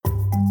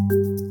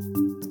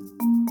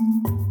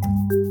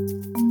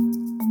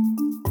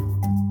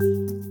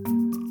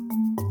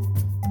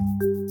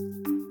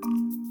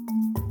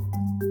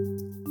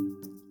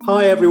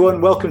Hi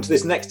everyone, welcome to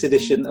this next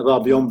edition of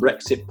our Beyond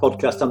Brexit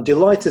podcast. I'm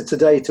delighted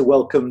today to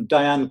welcome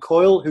Diane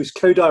Coyle, who's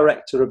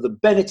co-director of the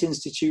Bennett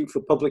Institute for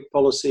Public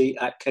Policy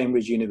at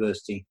Cambridge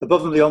University.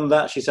 Above and beyond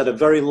that, she's had a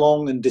very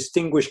long and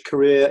distinguished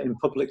career in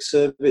public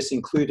service,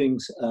 including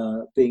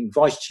being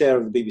vice chair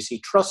of the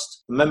BBC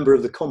Trust, a member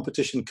of the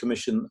Competition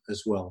Commission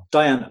as well.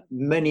 Diane,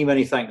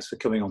 many thanks for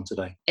coming on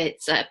today.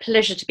 It's a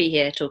pleasure to be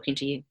here talking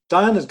to you.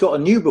 Diane has got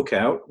a new book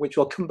out, which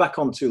I'll come back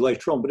onto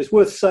later on, but it's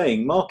worth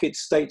saying,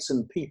 Markets, States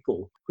and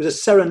People was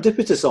a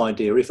serendipitous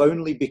idea, if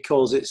only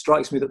because it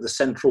strikes me that the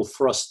central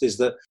thrust is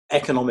that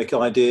economic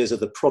ideas are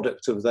the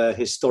product of their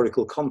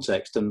historical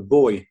context. And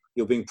boy,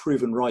 you're being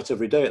proven right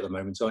every day at the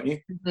moment, aren't you?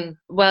 Mm-hmm.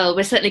 Well,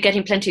 we're certainly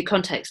getting plenty of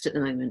context at the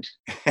moment.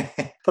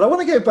 But I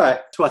want to go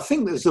back to, I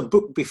think there's a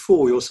book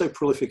before, you're so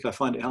prolific I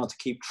find it hard to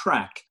keep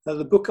track,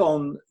 the book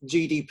on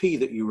GDP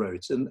that you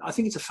wrote. And I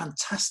think it's a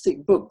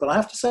fantastic book, but I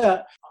have to say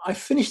I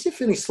finished it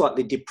feeling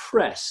slightly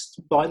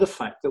depressed by the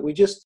fact that we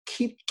just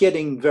keep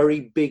getting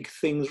very big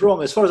things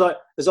wrong. As far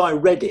as I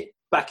read it,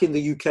 back in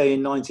the UK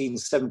in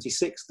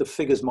 1976, the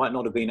figures might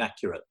not have been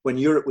accurate. When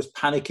Europe was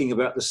panicking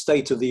about the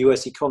state of the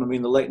US economy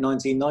in the late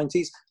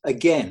 1990s,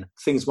 again,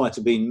 things might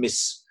have been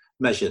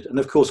mismeasured. And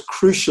of course,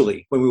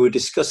 crucially, when we were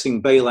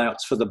discussing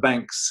bailouts for the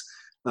banks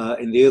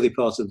in the early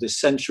part of this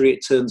century,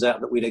 it turns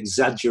out that we'd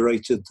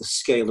exaggerated the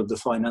scale of the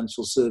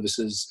financial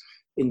services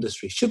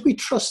industry. Should we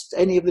trust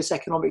any of this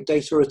economic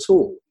data at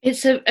all?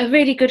 It's a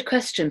really good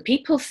question.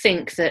 People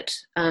think that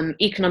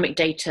economic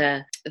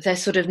data, they're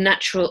sort of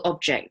natural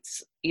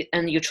objects,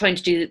 and you're trying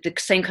to do the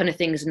same kind of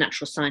thing as a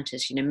natural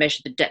scientist, measure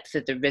the depth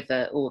of the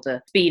river or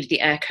the speed of the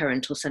air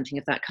current or something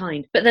of that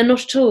kind. But they're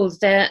not at all.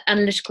 They're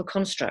analytical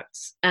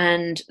constructs,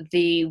 and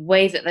the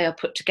way that they are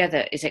put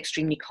together is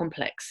extremely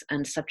complex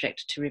and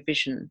subject to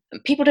revision.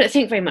 People don't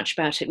think very much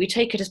about it. We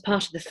take it as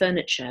part of the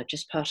furniture,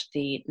 just part of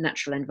the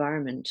natural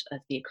environment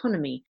of the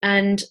economy.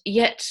 And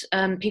yet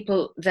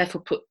people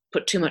therefore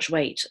put too much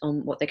weight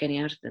on what they're getting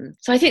out of them.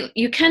 So I think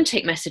you can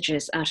take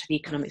messages out of the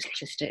economic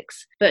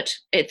statistics, but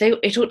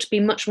it ought to be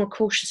much more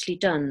cautiously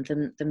done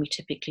than we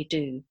typically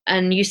do.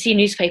 And you see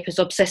newspapers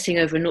obsessing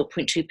over a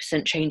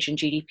 0.2% change in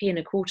GDP in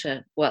a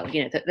quarter. Well,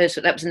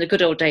 that was in the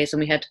good old days when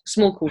we had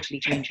small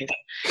quarterly changes.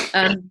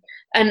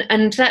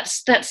 And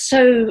that's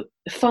so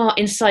far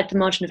inside the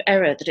margin of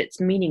error that it's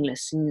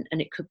meaningless, and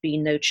it could be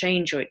no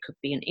change or it could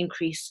be an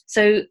increase.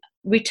 So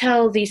we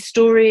tell these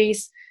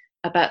stories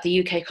about the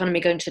UK economy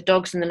going to the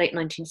dogs in the late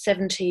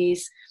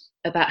 1970s,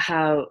 about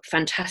how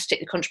fantastic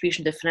the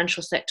contribution to the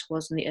financial sector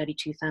was in the early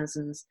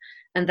 2000s,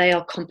 and they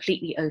are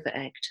completely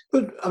over-egged.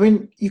 But,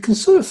 you can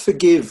sort of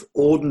forgive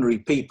ordinary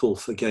people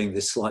for getting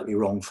this slightly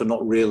wrong, for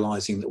not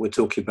realising that we're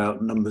talking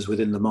about numbers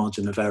within the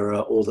margin of error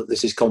or that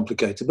this is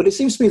complicated. But it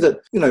seems to me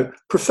that,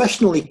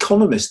 professional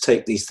economists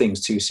take these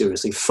things too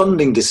seriously.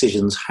 Funding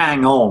decisions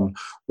hang on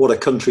what a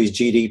country's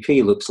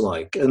GDP looks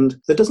like. And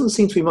there doesn't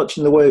seem to be much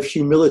in the way of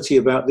humility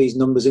about these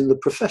numbers in the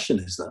profession,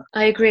 is there?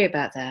 I agree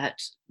about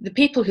that. The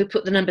people who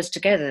put the numbers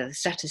together, the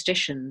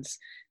statisticians,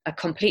 are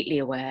completely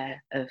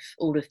aware of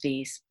all of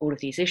these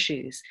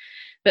issues.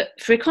 But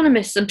for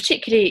economists, and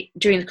particularly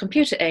during the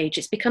computer age,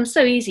 it's become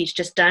so easy to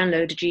just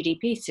download a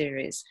GDP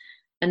series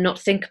and not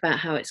think about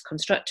how it's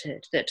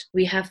constructed, that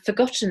we have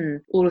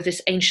forgotten all of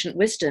this ancient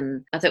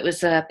wisdom that was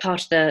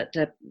part of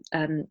the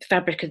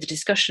fabric of the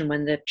discussion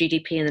when the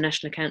GDP and the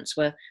national accounts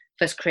were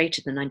first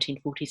created in the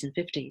 1940s and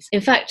 50s.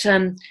 In fact,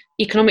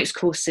 economics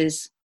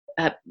courses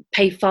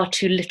pay far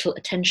too little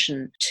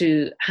attention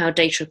to how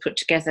data are put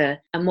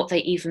together and what they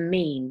even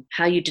mean,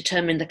 how you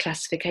determine the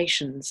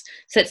classifications.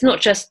 So it's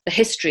not just the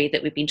history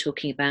that we've been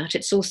talking about,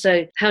 it's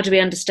also how do we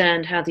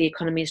understand how the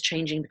economy is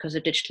changing because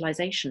of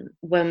digitalization.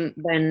 When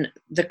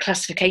the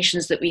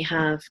classifications that we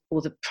have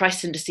or the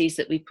price indices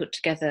that we put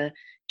together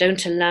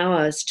don't allow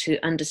us to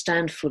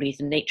understand fully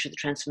the nature of the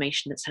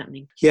transformation that's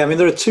happening. Yeah,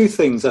 there are two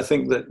things I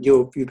think that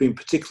you've been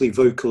particularly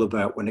vocal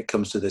about when it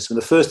comes to this. And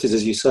the first is,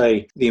 as you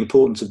say, the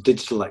importance of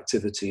digital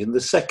activity. And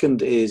the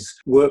second is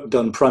work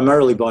done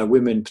primarily by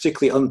women,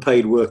 particularly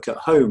unpaid work at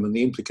home, and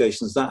the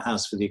implications that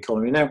has for the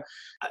economy. Now,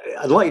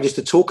 I'd like you just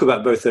to talk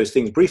about both those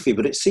things briefly,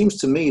 but it seems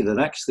to me that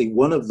actually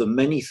one of the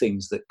many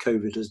things that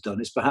COVID has done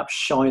is perhaps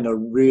shine a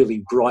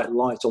really bright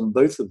light on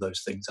both of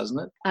those things, hasn't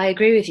it? I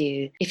agree with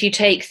you. If you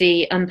take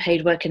the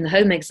unpaid work in the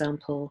home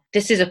example,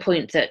 this is a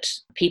point that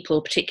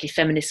people, particularly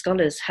feminist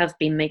scholars, have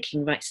been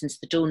making right since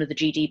the dawn of the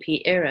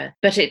GDP era.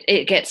 But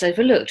it gets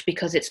overlooked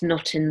because it's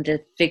not in the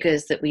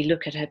figures that we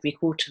look at every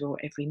quarter or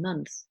every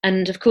month.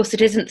 And of course,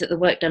 it isn't that the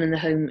work done in the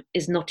home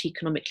is not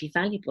economically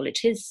valuable.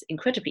 It is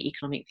incredibly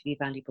economically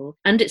valuable.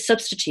 And it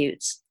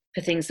substitutes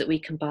for things that we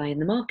can buy in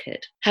the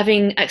market.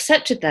 Having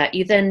accepted that,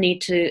 you then need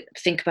to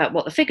think about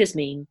what the figures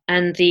mean.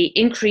 And the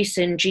increase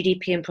in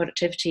GDP and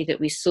productivity that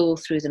we saw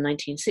through the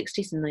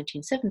 1960s and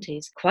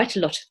 1970s, quite a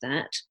lot of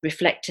that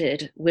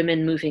reflected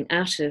women moving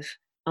out of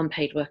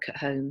unpaid work at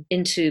home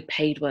into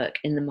paid work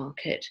in the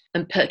market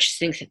and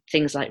purchasing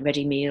things like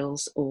ready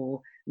meals or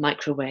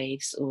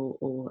microwaves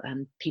or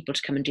people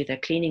to come and do their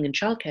cleaning and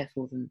childcare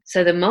for them.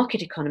 So the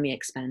market economy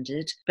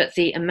expanded, but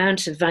the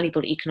amount of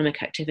valuable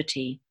economic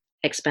activity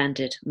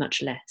expanded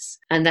much less.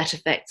 And that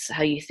affects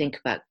how you think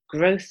about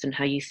growth and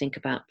how you think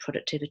about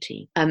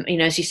productivity.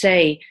 As you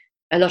say,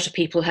 a lot of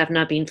people have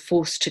now been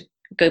forced to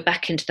go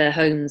back into their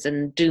homes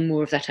and do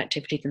more of that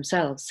activity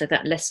themselves. So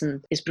that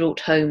lesson is brought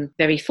home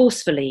very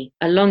forcefully,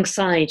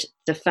 alongside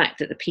the fact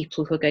that the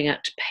people who are going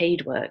out to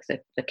paid work,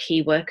 the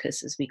key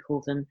workers, as we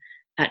call them,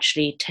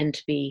 actually tend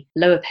to be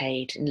lower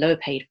paid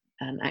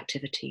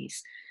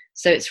activities.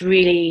 So it's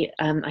really,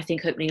 I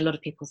think, opening a lot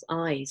of people's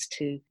eyes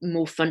to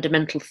more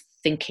fundamental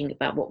thinking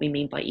about what we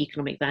mean by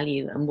economic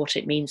value and what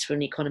it means for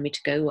an economy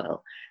to go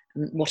well.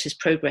 What is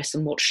progress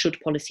and what should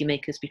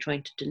policymakers be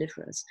trying to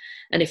deliver us?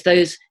 And if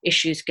those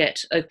issues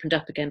get opened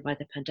up again by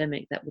the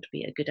pandemic, that would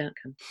be a good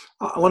outcome.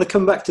 I want to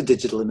come back to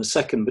digital in a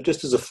second, but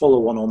just as a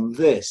follow-on on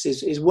this,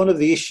 is one of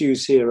the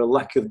issues here a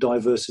lack of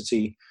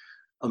diversity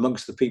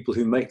amongst the people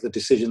who make the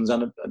decisions,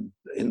 and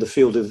in the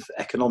field of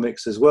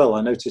economics as well?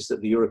 I noticed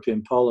that the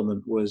European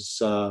Parliament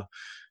was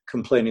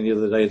complaining the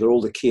other day that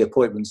all the key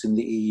appointments in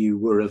the EU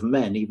were of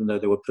men, even though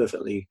they were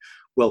perfectly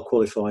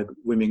well-qualified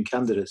women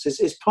candidates.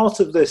 Is part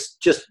of this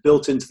just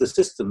built into the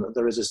system, that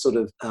there is a sort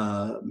of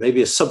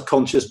maybe a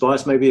subconscious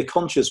bias, maybe a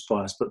conscious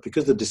bias, but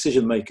because the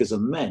decision makers are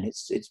men,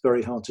 it's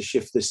very hard to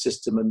shift this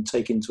system and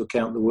take into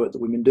account the work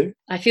that women do?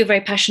 I feel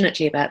very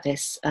passionately about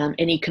this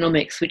in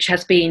economics, which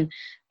has been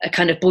a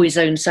kind of boys'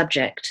 own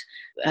subject,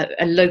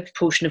 a low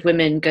proportion of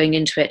women going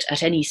into it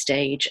at any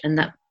stage, and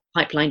that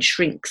pipeline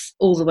shrinks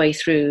all the way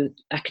through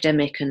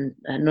academic and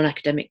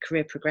non-academic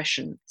career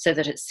progression, so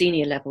that at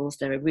senior levels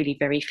there are really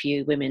very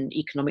few women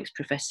economics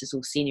professors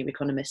or senior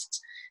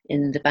economists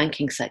in the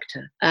banking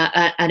sector.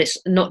 And it's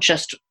not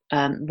just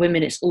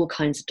women, it's all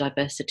kinds of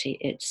diversity.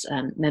 It's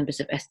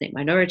members of ethnic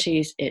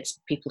minorities, it's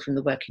people from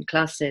the working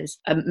classes,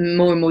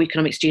 more and more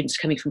economic students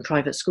coming from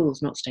private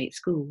schools, not state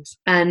schools.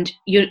 And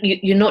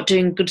you're not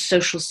doing good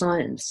social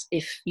science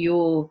if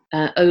your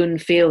own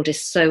field is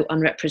so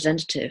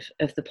unrepresentative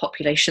of the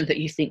population that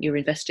you think you're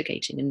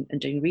investigating and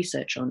doing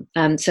research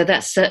on. So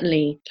that's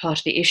certainly part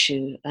of the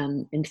issue,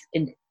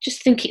 in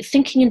just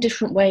thinking in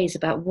different ways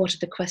about what are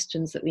the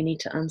questions that we need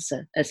to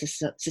answer as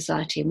a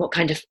society, and what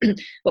kind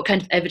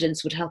of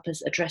evidence would help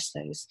us address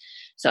those.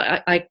 So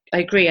I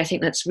agree. I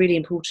think that's really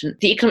important.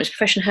 The economics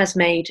profession has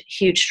made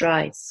huge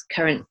strides.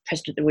 Current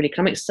president of the Royal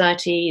Economic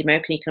Society,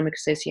 American Economic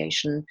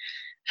Association,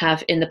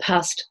 have in the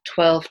past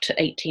 12 to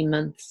 18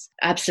 months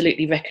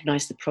absolutely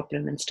recognised the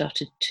problem and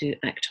started to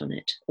act on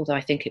it, although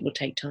I think it will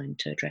take time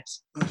to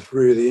address. That's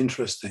really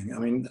interesting. I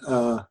mean,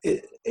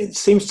 it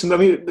seems to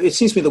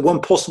me that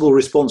one possible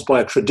response by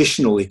a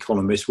traditional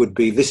economist would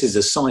be, this is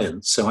a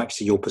science, so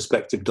actually your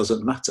perspective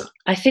doesn't matter.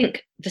 I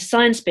think the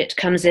science bit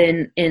comes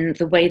in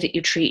the way that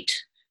you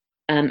treat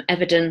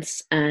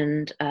evidence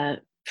and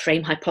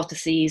frame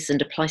hypotheses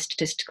and apply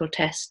statistical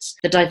tests.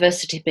 The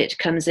diversity bit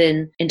comes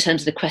in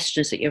terms of the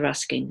questions that you're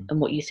asking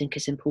and what you think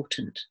is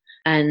important.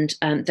 And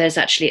there's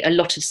actually a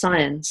lot of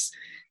science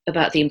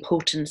about the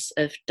importance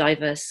of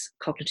diverse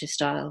cognitive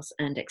styles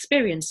and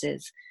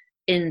experiences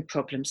in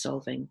problem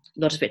solving.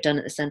 A lot of it done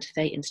at the Santa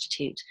Fe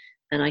Institute.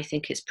 And I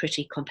think it's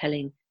pretty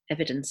compelling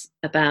evidence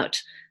about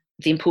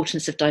the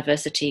importance of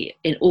diversity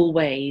in all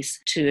ways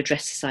to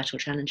address societal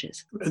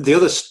challenges. The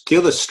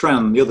other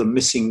strand, the other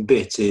missing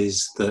bit,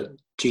 is that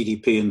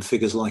GDP and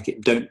figures like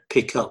it don't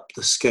pick up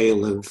the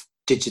scale of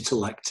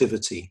digital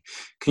activity.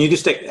 Can you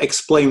just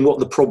explain what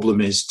the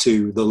problem is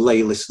to the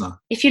lay listener?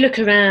 If you look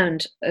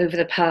around over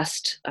the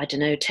past,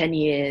 10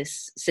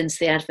 years, since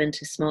the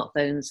advent of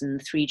smartphones and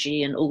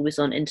 3G and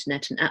always-on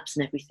internet and apps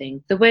and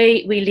everything, the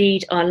way we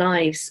lead our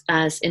lives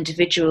as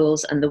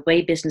individuals and the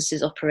way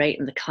businesses operate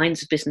and the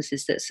kinds of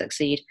businesses that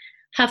succeed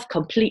have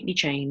completely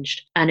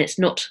changed. And it's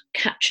not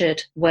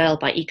captured well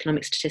by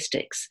economic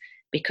statistics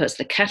because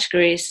the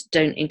categories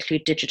don't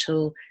include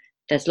digital.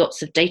 There's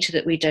lots of data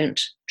that we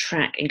don't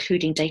track,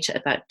 including data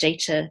about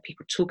data.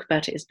 People talk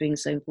about it as being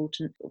so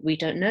important, but we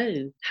don't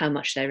know how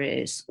much there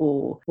is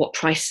or what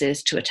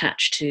prices to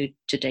attach to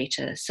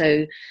data.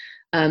 So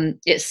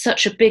it's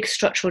such a big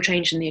structural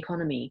change in the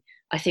economy,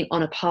 I think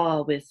on a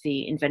par with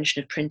the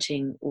invention of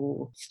printing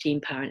or steam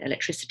power and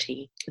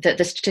electricity, that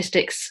the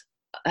statistics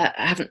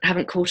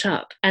haven't caught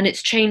up. And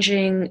it's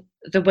changing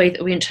the way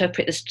that we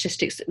interpret the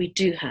statistics that we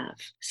do have.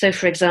 So,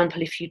 for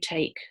example, if you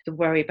take the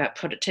worry about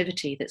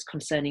productivity that's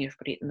concerning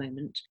everybody at the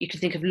moment, you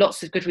can think of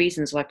lots of good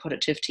reasons why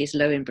productivity is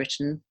low in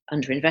Britain: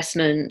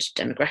 underinvestment,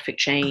 demographic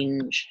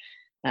change,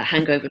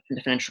 hangover from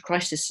the financial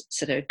crisis.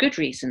 So there are good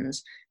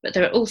reasons, but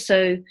there are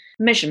also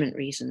measurement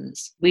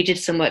reasons. We did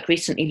some work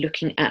recently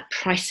looking at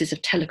prices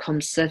of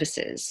telecom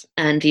services,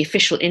 and the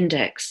official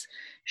index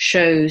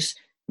shows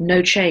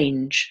no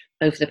change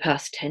over the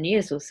past 10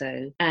 years or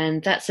so.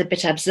 And that's a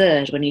bit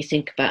absurd when you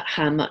think about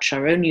how much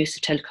our own use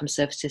of telecom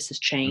services has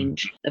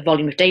changed. The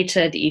volume of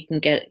data that you can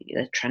get,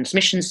 the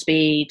transmission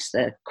speeds,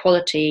 the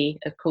quality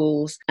of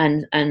calls,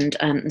 and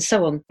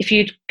so on. If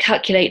you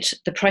calculate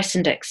the price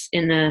index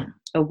in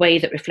a way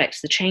that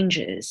reflects the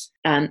changes,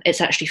 it's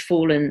actually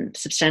fallen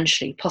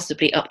substantially,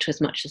 possibly up to as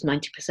much as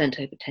 90%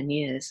 over 10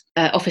 years.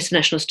 Office for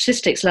National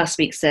Statistics last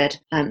week said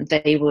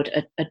they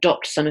would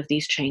adopt some of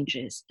these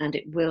changes, and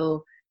it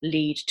will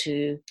lead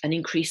to an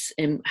increase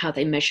in how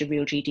they measure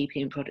real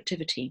GDP and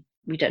productivity.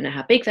 We don't know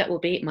how big that will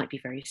be. It might be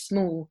very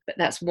small, but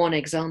that's one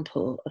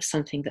example of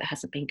something that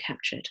hasn't been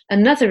captured.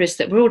 Another is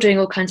that we're all doing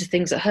all kinds of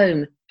things at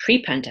home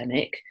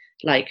pre-pandemic,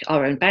 like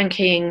our own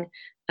banking,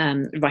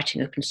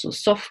 writing open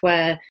source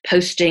software,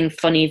 posting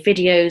funny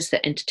videos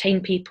that entertain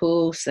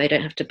people so they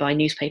don't have to buy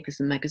newspapers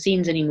and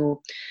magazines anymore.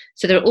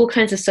 So there are all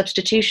kinds of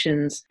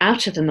substitutions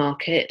out of the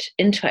market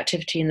into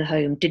activity in the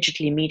home,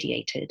 digitally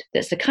mediated.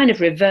 That's the kind of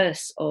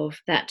reverse of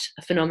that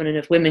phenomenon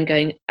of women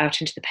going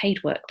out into the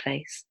paid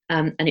workplace.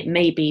 And it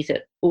may be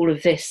that all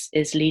of this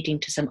is leading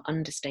to some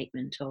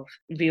understatement of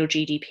real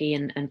GDP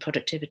and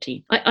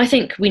productivity. I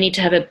think we need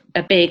to have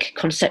a big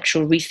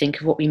conceptual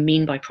rethink of what we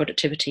mean by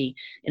productivity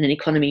in an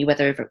economy where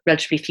there are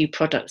relatively few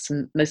products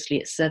and mostly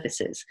it's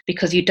services,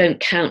 because you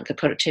don't count the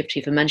productivity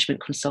of a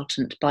management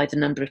consultant by the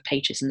number of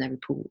pages in their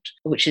report,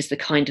 which is the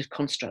kind of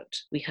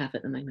construct we have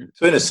at the moment.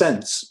 So in a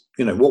sense,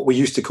 what we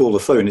used to call the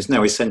phone is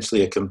now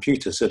essentially a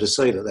computer. So to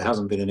say that there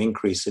hasn't been an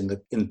increase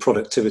in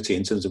productivity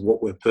in terms of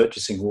what we're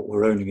purchasing, what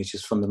we're owning, is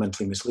just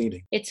fundamentally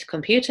misleading. It's a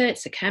computer,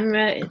 it's a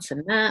camera, it's a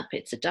map,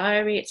 it's a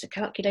diary, it's a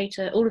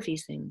calculator, all of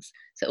these things.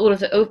 So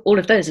all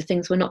of those are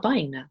things we're not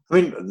buying now.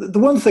 I mean, the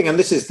one thing, and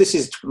this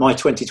is my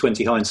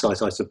 2020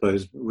 hindsight, I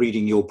suppose,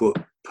 reading your book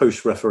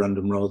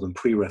post-referendum rather than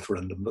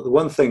pre-referendum. But the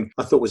one thing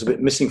I thought was a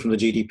bit missing from the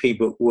GDP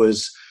book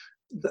was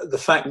the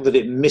fact that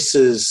it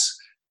misses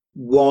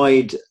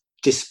wide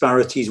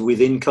disparities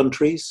within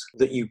countries,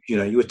 that you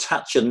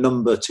attach a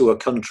number to a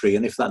country,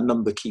 and if that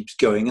number keeps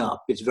going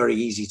up, it's very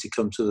easy to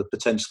come to the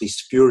potentially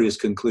spurious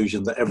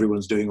conclusion that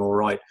everyone's doing all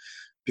right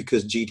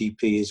because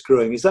GDP is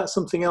growing. Is that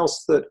something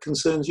else that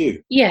concerns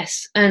you?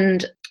 Yes,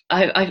 and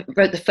I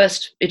wrote the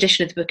first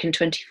edition of the book in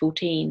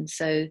 2014,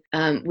 so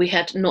we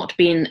had not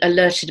been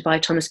alerted by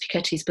Thomas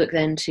Piketty's book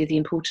then to the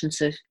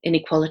importance of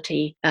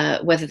inequality,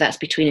 whether that's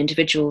between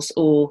individuals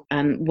or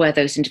where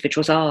those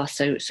individuals are,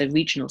 so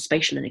regional,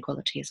 spatial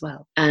inequality as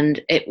well.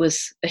 And it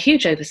was a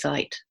huge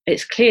oversight.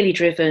 It's clearly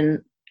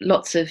driven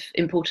lots of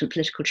important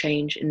political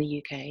change in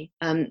the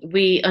UK.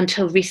 We,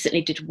 until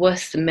recently, did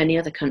worse than many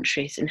other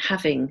countries in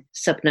having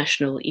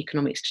subnational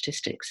economic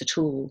statistics at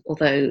all,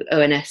 although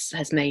ONS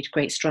has made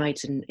great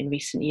strides in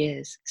recent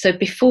years. So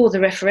before the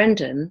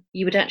referendum,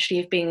 you would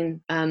actually have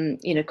been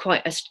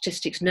quite a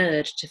statistics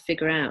nerd to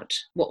figure out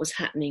what was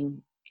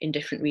happening in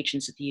different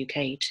regions of the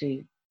UK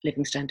to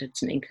living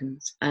standards and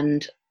incomes.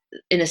 And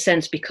in a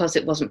sense, because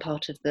it wasn't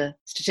part of the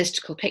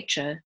statistical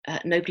picture,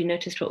 nobody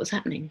noticed what was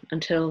happening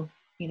until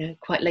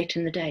quite late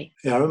in the day.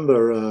 Yeah, I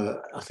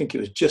remember, I think it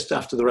was just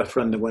after the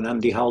referendum when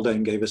Andy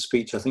Haldane gave a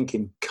speech, I think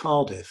in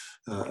Cardiff,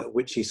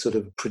 which he sort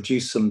of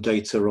produced some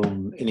data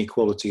on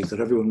inequalities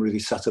that everyone really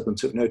sat up and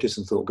took notice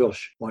and thought,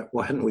 gosh,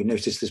 why hadn't we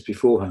noticed this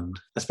beforehand?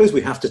 I suppose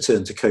we have to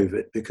turn to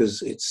COVID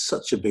because it's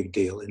such a big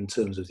deal in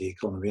terms of the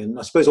economy. And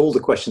I suppose all the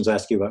questions I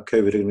ask you about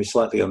COVID are going to be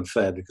slightly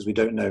unfair because we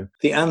don't know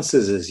the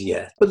answers as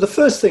yet. But the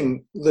first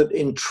thing that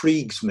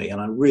intrigues me, and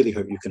I really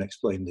hope you can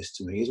explain this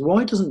to me, is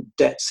why doesn't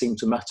debt seem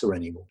to matter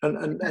anymore?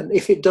 And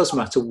if it does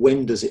matter,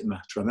 when does it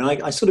matter? I mean,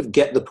 I sort of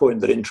get the point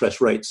that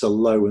interest rates are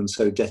low and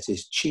so debt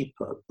is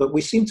cheaper, but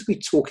we seem to be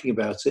talking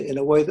about it in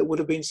a way that would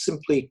have been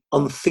simply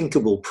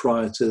unthinkable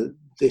prior to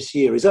this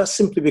year. Is that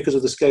simply because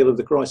of the scale of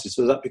the crisis,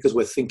 or is that because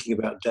we're thinking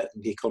about debt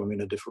and the economy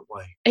in a different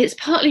way? It's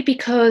partly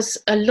because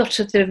a lot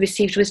of the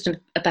received wisdom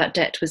about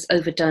debt was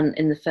overdone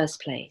in the first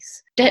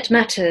place. Debt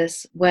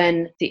matters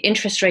when the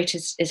interest rate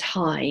is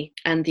high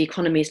and the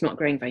economy is not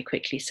growing very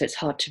quickly, so it's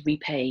hard to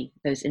repay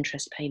those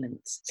interest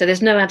payments. So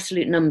there's no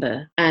absolute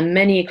number, and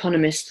many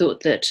economists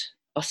thought that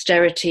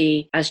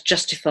austerity, as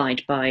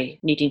justified by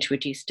needing to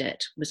reduce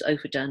debt, was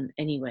overdone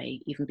anyway,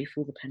 even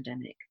before the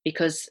pandemic,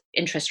 because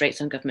interest rates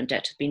on government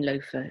debt have been low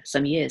for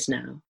some years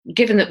now.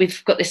 Given that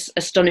we've got this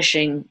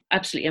astonishing,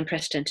 absolutely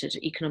unprecedented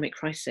economic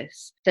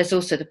crisis, there's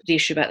also the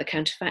issue about the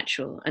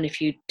counterfactual. And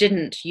if you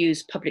didn't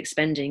use public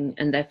spending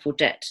and therefore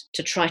debt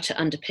to try to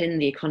underpin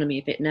the economy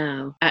a bit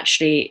now,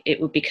 actually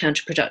it would be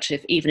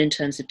counterproductive even in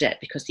terms of debt,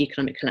 because the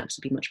economic collapse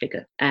would be much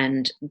bigger.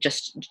 And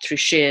just through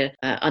sheer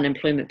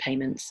unemployment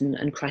payments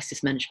and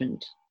crisis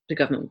management, the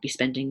government would be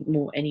spending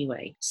more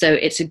anyway. So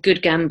it's a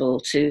good gamble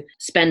to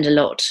spend a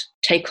lot,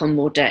 take on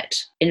more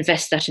debt,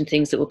 invest that in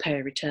things that will pay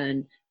a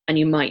return, and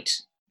you might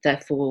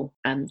therefore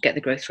get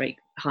the growth rate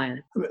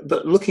higher.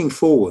 But looking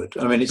forward,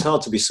 I mean, it's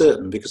hard to be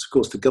certain because, of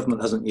course, the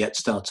government hasn't yet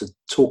started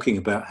talking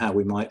about how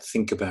we might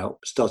think about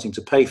starting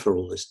to pay for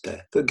all this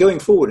debt. But going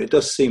forward, it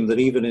does seem that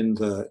even in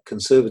the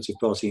Conservative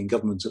Party in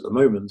government at the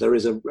moment, there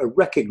is a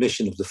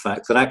recognition of the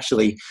fact that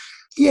actually,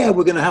 yeah,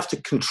 we're going to have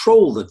to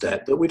control the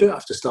debt, but we don't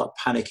have to start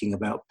panicking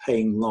about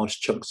paying large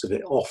chunks of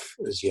it off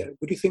as yet.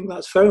 Would you think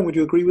that's fair, and would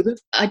you agree with it?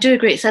 I do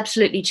agree. It's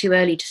absolutely too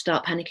early to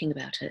start panicking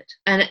about it.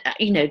 And,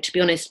 to be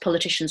honest,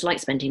 politicians like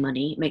spending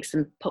money. It makes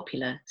them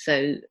popular.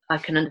 So I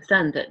can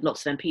understand that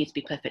lots of MPs would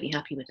be perfectly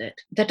happy with it.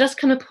 There does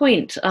come a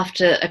point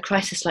after a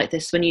crisis like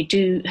this when you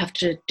do have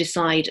to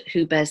decide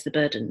who bears the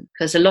burden,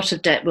 because a lot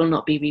of debt will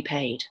not be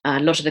repaid. A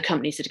lot of the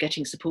companies that are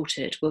getting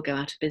supported will go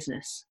out of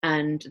business.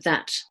 And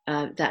that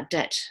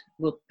debt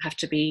will have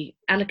to be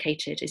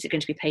allocated? Is it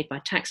going to be paid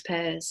by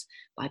taxpayers,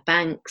 by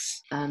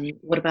banks?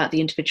 What about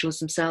the individuals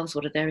themselves?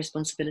 What are their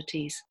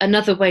responsibilities?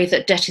 Another way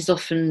that debt is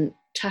often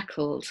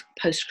tackled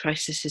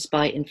post-crisis is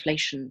by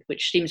inflation,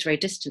 which seems very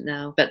distant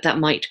now, but that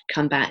might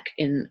come back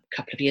in a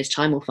couple of years'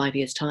 time or 5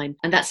 years' time.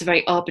 And that's a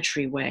very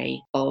arbitrary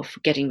way of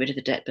getting rid of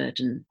the debt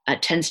burden.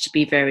 It tends to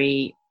be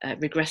very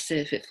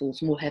regressive. It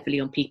falls more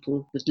heavily on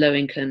people with low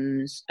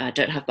incomes,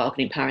 don't have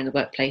bargaining power in the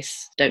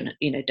workplace, don't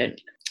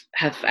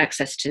have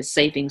access to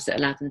savings that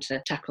allow them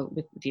to tackle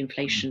with the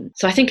inflation.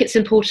 So I think it's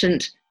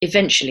important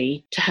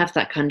eventually to have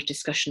that kind of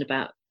discussion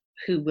about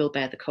who will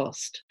bear the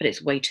cost, but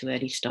it's way too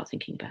early to start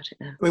thinking about it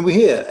now. I mean, we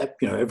hear,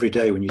 every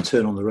day when you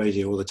turn on the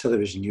radio or the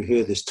television, you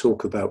hear this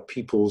talk about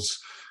people's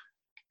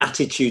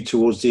attitude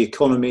towards the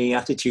economy,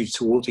 attitudes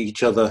towards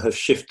each other have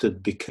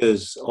shifted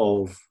because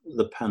of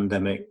the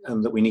pandemic,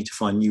 and that we need to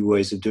find new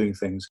ways of doing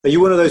things. Are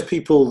you one of those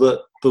people that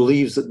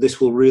believes that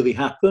this will really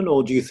happen,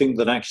 or do you think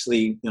that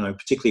actually,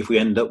 particularly if we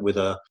end up with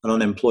an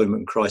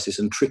unemployment crisis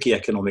and tricky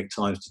economic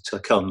times to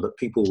come, that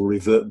people will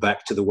revert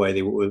back to the way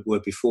they were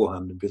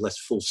beforehand and be less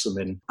fulsome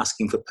in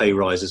asking for pay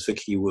rises for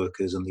key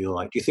workers and the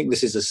like? Do you think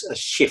this is a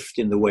shift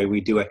in the way we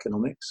do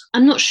economics?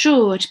 I'm not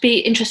sure. It'd be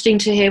interesting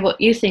to hear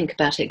what you think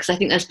about it, because I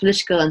think there's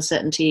political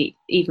uncertainty,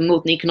 even more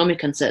than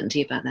economic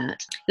uncertainty about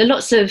that. There are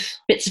lots of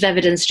bits of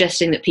evidence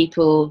suggesting that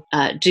people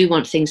do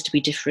want things to be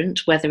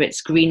different, whether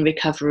it's green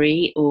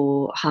recovery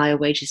or higher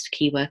wages for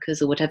key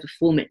workers or whatever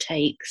form it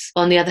takes.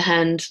 On the other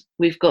hand,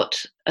 we've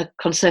got a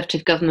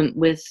Conservative government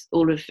with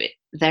all of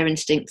their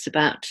instincts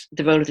about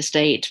the role of the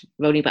state,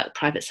 rolling back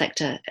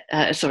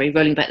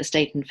the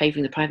state and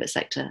favouring the private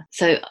sector.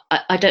 So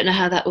I don't know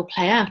how that will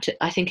play out.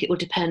 I think it will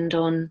depend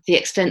on the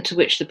extent to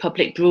which the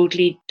public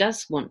broadly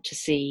does want to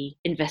see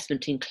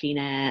investment in clean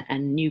air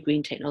and new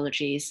green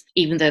technologies,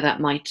 even though that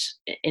might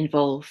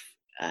involve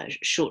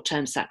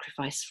short-term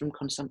sacrifice from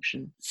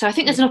consumption. So I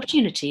think there's an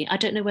opportunity. I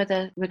don't know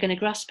whether we're going to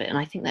grasp it, and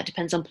I think that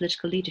depends on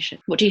political leadership.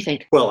 What do you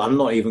think? Well, I'm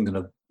not even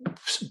going to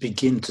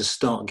begin to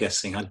start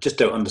guessing. I just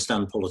don't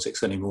understand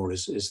politics anymore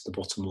is the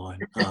bottom line.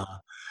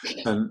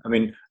 And I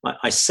mean,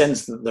 I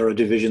sense that there are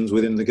divisions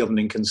within the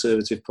governing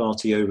Conservative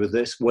Party over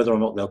this. Whether or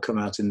not they'll come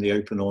out in the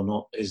open or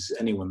not is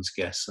anyone's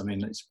guess. I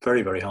mean, it's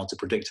very, very hard to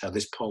predict how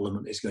this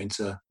Parliament is going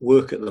to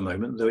work at the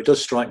moment, though it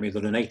does strike me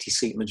that an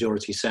 80-seat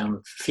majority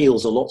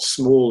feels a lot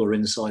smaller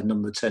inside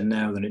number 10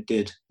 now than it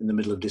did in the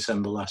middle of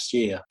December last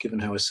year, given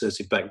how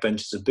assertive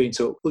backbenchers have been.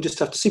 So we'll just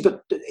have to see.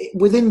 But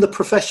within the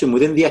profession,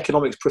 within the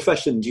economics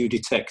profession, do you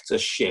detect a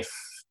shift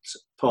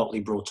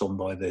partly brought on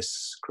by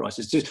this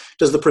crisis?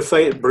 Does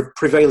the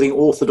prevailing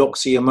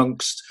orthodoxy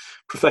amongst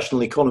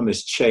professional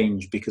economists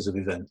change because of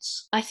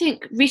events? I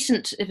think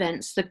recent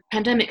events, the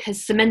pandemic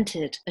has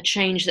cemented a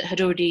change that had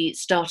already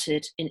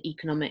started in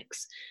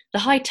economics. The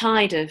high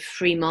tide of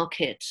free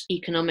market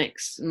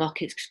economics,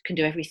 markets can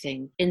do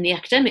everything. In the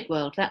academic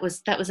world, that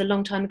was a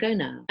long time ago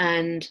now.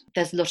 And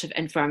there's a lot of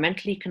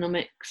environmental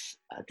economics.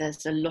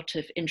 There's a lot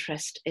of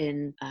interest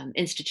in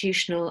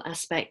institutional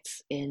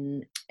aspects,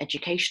 in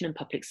education and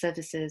public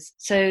services.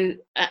 So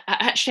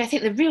actually, I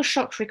think the real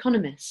shock for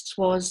economists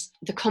was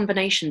the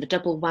combination, the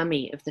double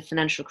whammy of the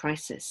financial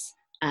crisis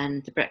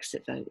and the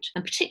Brexit vote,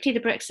 and particularly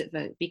the Brexit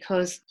vote,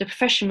 because the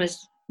profession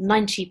was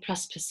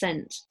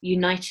 90+%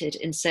 united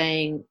in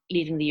saying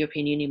leaving the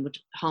European Union would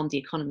harm the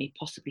economy,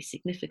 possibly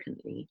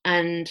significantly.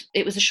 And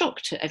it was a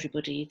shock to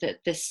everybody that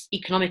this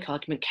economic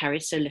argument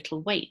carried so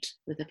little weight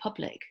with the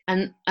public.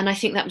 And I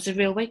think that was a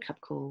real wake-up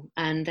call.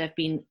 And there have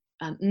been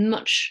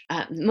much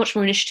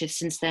more initiative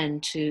since then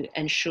to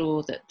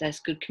ensure that there's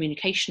good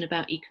communication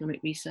about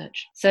economic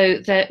research. So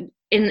that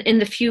in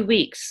the few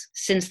weeks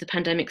since the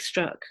pandemic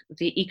struck,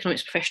 the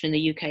economics profession in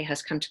the UK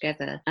has come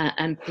together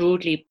and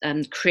broadly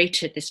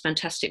created this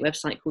fantastic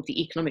website called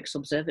the Economics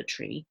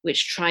Observatory,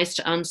 which tries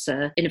to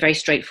answer in a very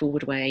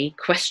straightforward way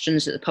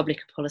questions that the public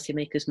and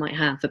policymakers might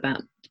have about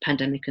the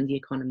pandemic and the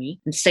economy,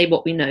 and say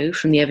what we know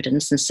from the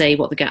evidence and say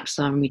what the gaps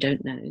are and we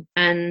don't know.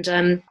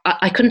 And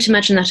I couldn't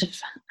imagine that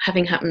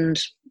having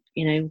happened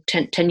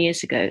 10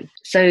 years ago.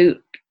 So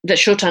the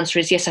short answer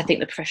is yes, I think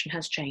the profession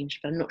has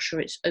changed, but I'm not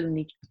sure it's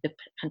only the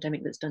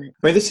pandemic that's done it.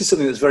 I mean, this is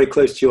something that's very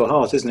close to your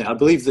heart, isn't it? I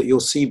believe that your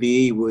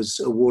CBE was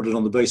awarded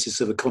on the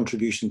basis of a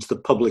contribution to the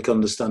public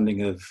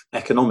understanding of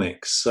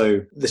economics.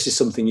 So this is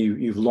something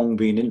you've long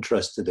been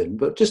interested in.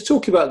 But just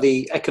talk about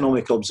the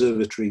Economic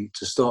Observatory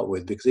to start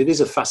with, because it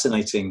is a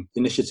fascinating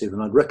initiative,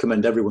 and I'd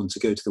recommend everyone to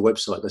go to the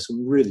website. There's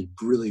some really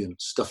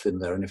brilliant stuff in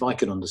there, and if I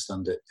can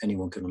understand it,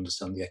 anyone can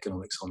understand the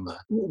economics on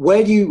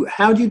there.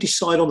 How do you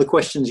decide on the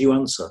questions you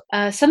answer?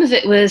 Some of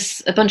it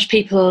was a bunch of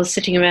people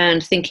sitting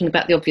around thinking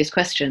about the obvious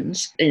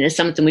questions.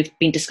 Some of them we've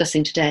been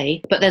discussing today.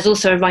 But there's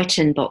also a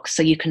write-in box,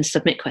 so you can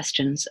submit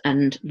questions.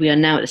 And we are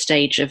now at the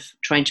stage of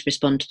trying to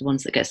respond to the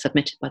ones that get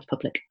submitted by the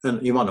public.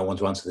 And you might not want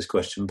to answer this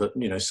question, but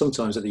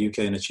sometimes at the UK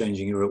in a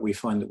changing era, we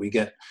find that we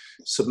get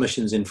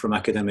submissions in from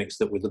academics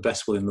that, with the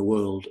best will in the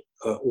world,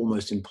 are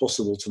almost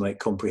impossible to make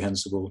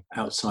comprehensible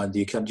outside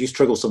the UK. Do you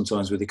struggle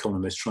sometimes with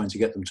economists trying to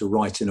get them to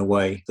write in a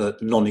way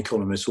that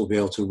non-economists will be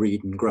able to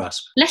read and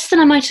grasp? Less than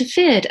I might have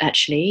feared. weird,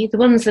 actually. The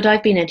ones that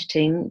I've been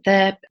editing,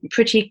 they're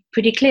pretty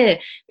clear.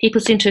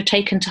 People seem to have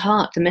taken to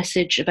heart the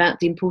message about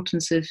the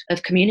importance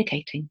of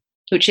communicating,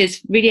 which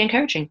is really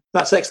encouraging.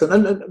 That's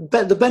excellent. And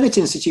the Bennett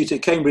Institute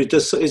at Cambridge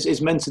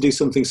is meant to do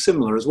something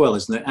similar as well,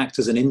 isn't it? Act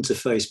as an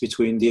interface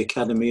between the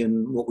academy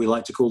and what we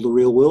like to call the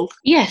real world.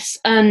 Yes,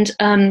 and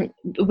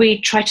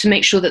we try to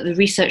make sure that the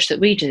research that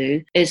we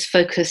do is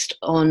focused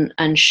on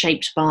and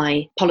shaped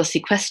by policy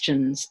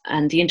questions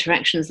and the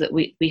interactions that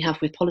we have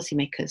with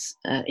policymakers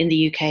in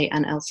the UK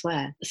and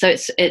elsewhere. So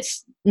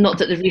it's not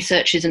that the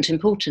research isn't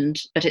important,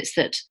 but it's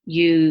that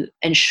you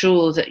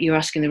ensure that you're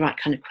asking the right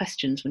kind of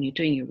questions when you're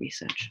doing your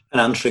research.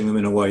 And answering them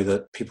in a way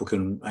that people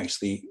can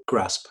actually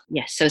grasp.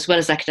 Yes, so as well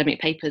as academic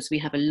papers, we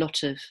have a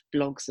lot of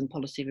blogs and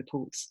policy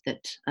reports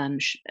that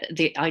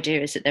the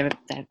idea is that they're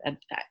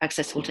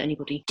accessible to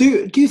anybody.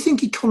 Do you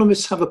think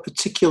economists have a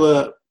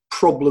particular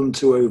problem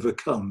to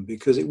overcome?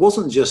 Because it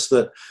wasn't just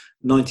that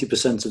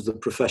 90% of the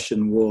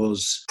profession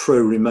was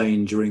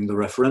pro-Remain during the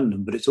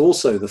referendum, but it's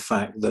also the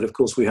fact that, of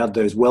course, we had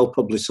those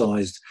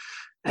well-publicised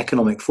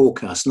economic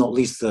forecasts, not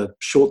least the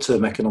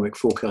short-term economic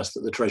forecast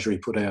that the Treasury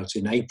put out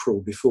in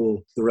April before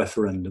the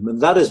referendum.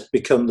 And that has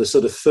become the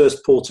sort of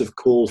first port of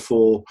call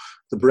for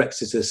the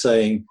Brexiters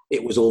saying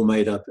it was all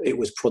made up, it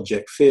was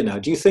Project Fear now.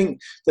 Do you think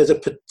there's a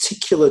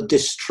particular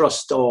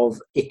distrust of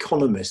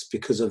economists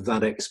because of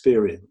that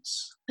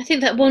experience? I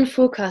think that one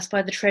forecast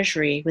by the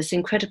Treasury was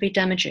incredibly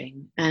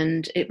damaging,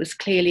 and it was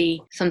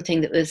clearly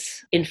something that was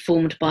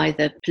informed by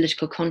the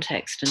political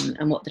context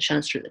and what the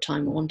Chancellor at the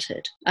time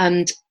wanted.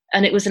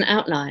 And it was an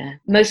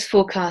outlier. Most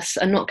forecasts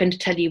are not going to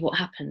tell you what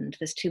happened.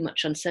 There's too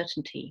much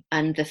uncertainty.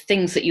 And the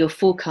things that you're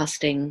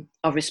forecasting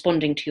are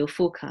responding to your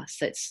forecasts.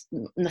 So it's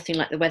nothing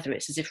like the weather.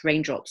 It's as if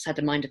raindrops had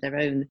a mind of their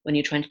own when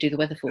you're trying to do the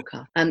weather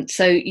forecast.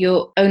 So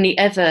you're only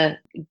ever,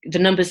 the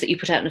numbers that you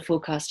put out in a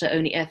forecast are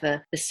only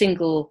ever the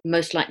single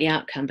most likely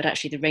outcome, but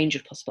actually the range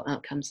of possible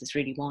outcomes is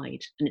really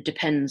wide. And it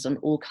depends on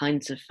all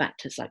kinds of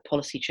factors like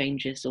policy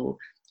changes or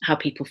how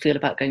people feel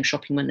about going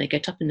shopping when they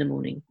get up in the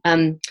morning.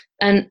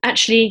 And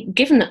actually,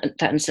 given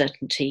that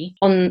uncertainty,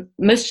 on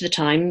most of the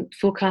time,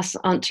 forecasts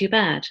aren't too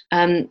bad.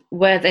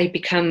 Where they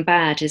become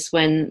bad is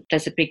when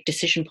there's a big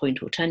decision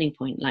point or turning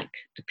point, like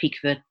the peak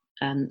of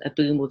a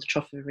boom or the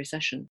trough of a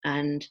recession.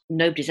 And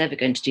nobody's ever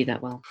going to do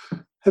that well.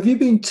 Have you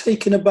been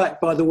taken aback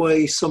by the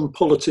way some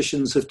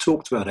politicians have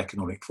talked about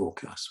economic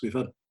forecasts? We've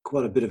had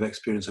quite a bit of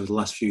experience over the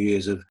last few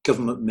years of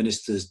government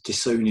ministers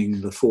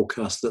disowning the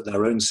forecast that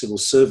their own civil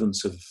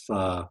servants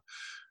have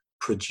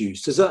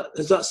produced. Has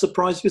that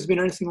surprised you? Has there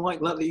been anything like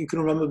that you can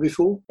remember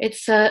before?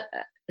 It's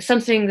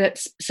something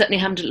that's certainly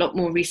happened a lot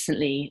more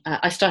recently.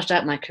 I started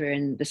out my career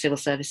in the civil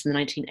service in the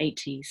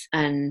 1980s,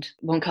 and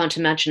one can't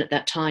imagine at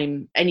that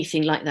time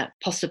anything like that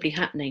possibly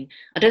happening.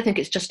 I don't think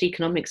it's just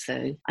economics,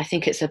 though. I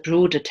think it's a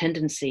broader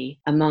tendency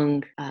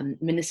among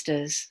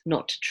ministers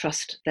not to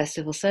trust their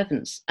civil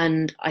servants,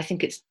 and I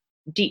think it's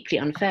deeply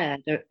unfair.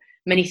 There are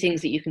many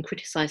things that you can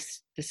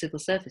criticise the civil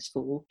service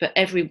for, but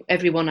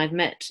everyone I've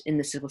met in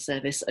the civil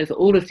service over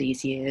all of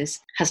these years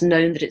has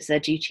known that it's their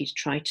duty to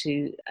try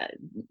to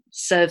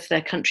serve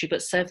their country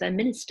but serve their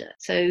minister.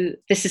 So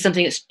this is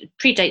something that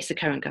predates the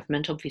current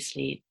government,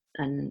 obviously,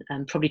 and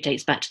probably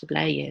dates back to the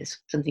Blair years,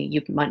 something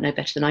you might know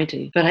better than I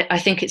do. But I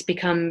think it's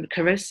become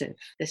corrosive,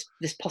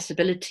 this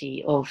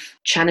possibility of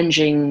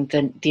challenging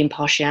the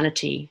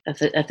impartiality of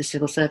the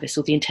civil service,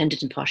 or the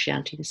intended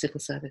impartiality of the civil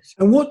service.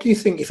 And what do you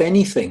think, if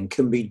anything,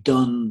 can be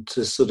done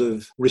to sort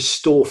of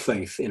restore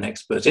faith in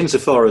experts,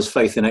 insofar as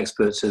faith in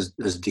experts has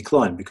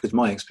declined? Because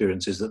my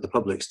experience is that the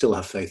public still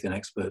have faith in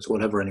experts,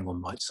 whatever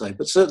anyone might say.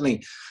 But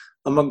certainly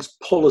amongst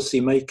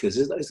policymakers,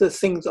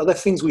 are there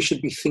things we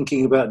should be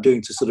thinking about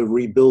doing to sort of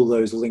rebuild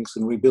those links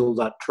and rebuild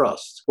that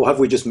trust? Or have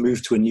we just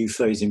moved to a new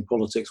phase in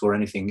politics where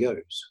anything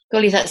goes?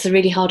 Golly, that's a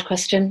really hard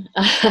question.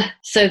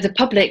 So the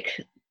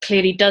public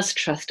clearly does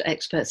trust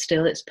experts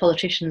still. It's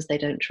politicians they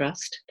don't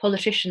trust.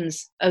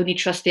 Politicians only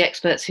trust the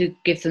experts who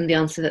give them the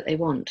answer that they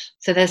want.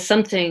 So there's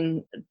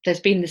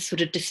been this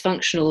sort of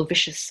dysfunctional,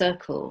 vicious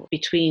circle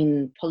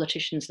between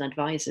politicians and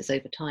advisors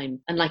over time.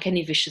 And like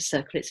any vicious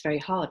circle, it's very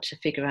hard to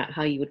figure out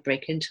how you would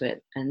break into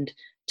it and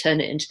turn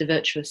it into the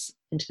virtuous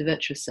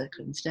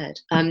circle instead.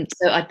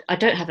 So I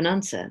don't have an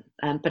answer,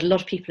 but a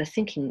lot of people are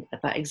thinking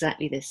about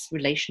exactly this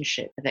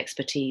relationship of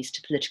expertise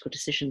to political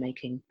decision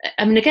making.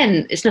 I mean,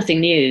 again, it's nothing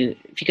new.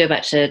 If you go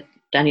back to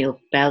Daniel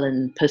Bell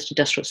and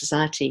Post-Industrial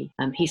Society,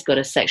 he's got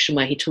a section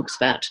where he talks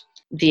about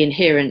the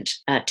inherent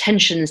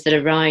tensions that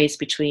arise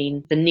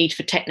between the need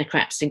for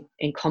technocrats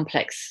in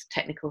complex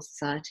technical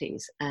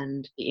societies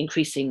and the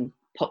increasing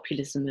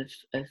populism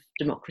of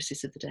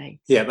democracies of the day.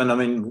 Yeah, and I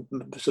mean,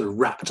 sort of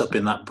wrapped up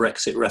in that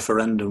Brexit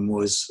referendum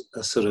was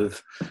a sort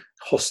of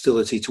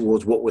hostility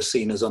towards what were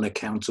seen as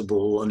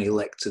unaccountable,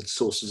 unelected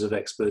sources of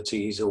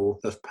expertise or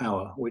of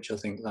power, which I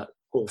think that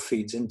all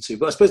feeds into.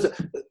 But I suppose that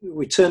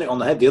we turn it on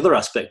the head. The other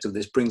aspect of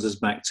this brings us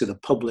back to the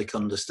public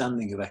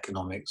understanding of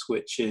economics,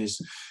 which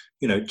is,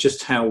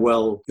 just how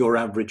well your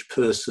average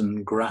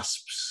person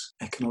grasps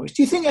economics.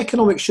 Do you think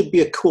economics should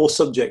be a core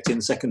subject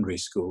in secondary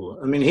school?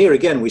 I mean, here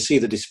again, we see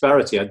the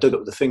disparity. I dug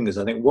up the figures.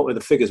 I think, what were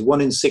the figures?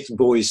 1 in 6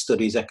 boys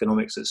studies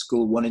economics at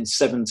school, 1 in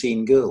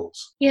 17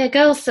 girls. Yeah,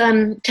 girls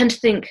tend to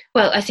think,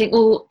 well, I think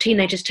all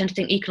teenagers tend to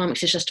think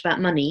economics is just about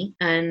money.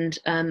 And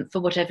for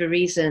whatever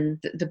reason,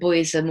 the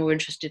boys are more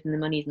interested in the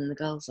money than the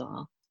girls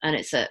are. And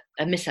it's a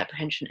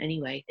misapprehension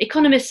anyway.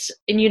 Economists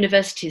in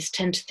universities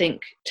tend to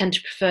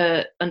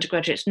prefer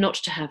undergraduates not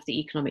to have the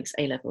economics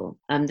A-level.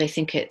 They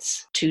think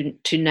it's too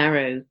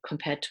narrow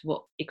compared to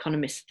what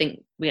economists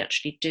think we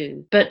actually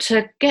do. But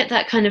to get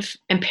that kind of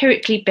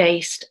empirically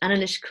based,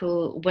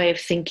 analytical way of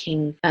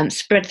thinking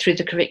spread through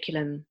the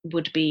curriculum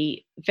would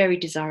be very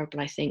desirable,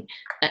 I think.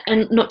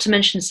 And not to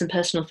mention some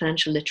personal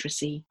financial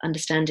literacy,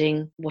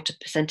 understanding what a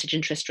percentage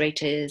interest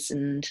rate is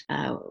and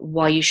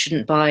why you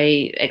shouldn't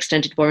buy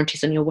extended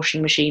warranties on your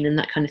washing machine and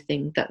that kind of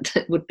thing.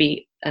 That would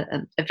be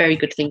a very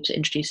good thing to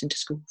introduce into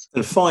schools.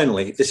 And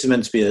finally, this is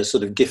meant to be a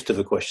sort of gift of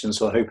a question,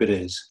 so I hope it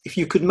is. If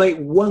you could make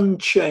one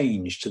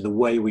change to the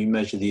way we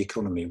measure the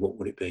economy, what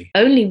would it be?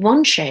 Only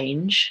one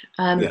change?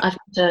 I've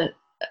got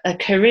a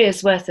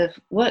career's worth of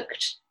work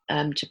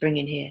to bring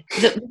in here.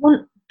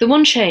 The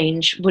one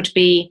change would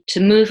be to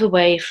move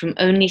away from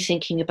only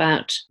thinking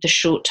about the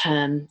short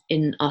term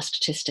in our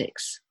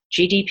statistics.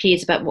 GDP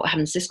is about what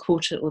happens this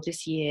quarter or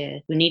this year.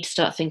 We need to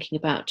start thinking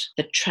about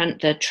the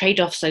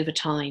trade-offs over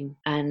time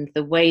and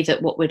the way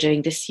that what we're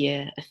doing this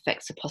year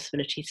affects the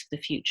possibilities for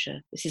the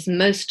future. This is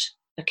most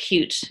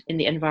acute in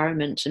the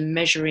environment and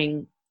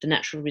measuring the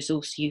natural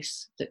resource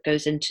use that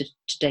goes into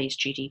today's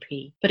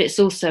GDP. But it's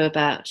also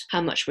about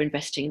how much we're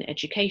investing in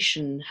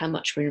education, how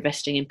much we're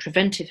investing in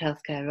preventive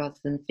healthcare rather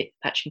than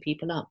patching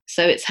people up.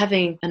 So it's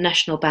having a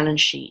national balance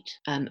sheet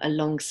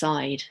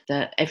alongside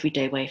the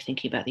everyday way of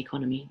thinking about the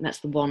economy. And that's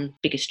the one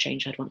biggest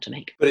change I'd want to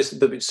make. But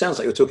it sounds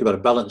like you're talking about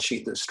a balance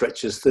sheet that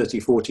stretches 30,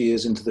 40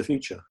 years into the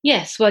future.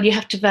 Yes, well, you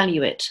have to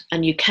value it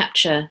and you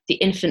capture the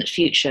infinite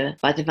future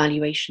by the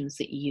valuations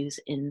that you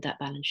use in that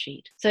balance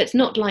sheet. So it's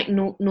not like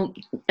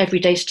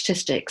everyday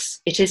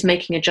statistics. It is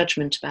making a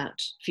judgment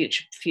about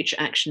future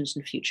actions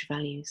and future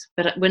values.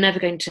 But we're never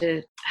going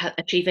to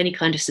achieve any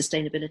kind of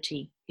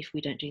sustainability if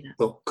we don't do that.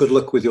 Well, good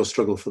luck with your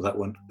struggle for that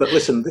one. But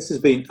listen, this has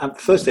been,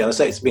 firstly, I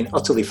say it's been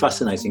utterly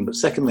fascinating, but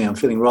secondly, I'm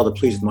feeling rather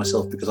pleased with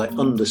myself because I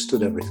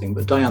understood everything.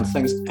 But Diane,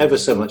 thanks ever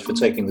so much for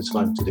taking the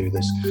time to do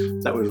this.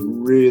 That was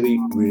really,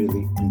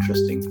 really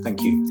interesting.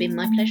 Thank you. It's been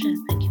my pleasure.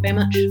 Thank you very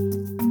much.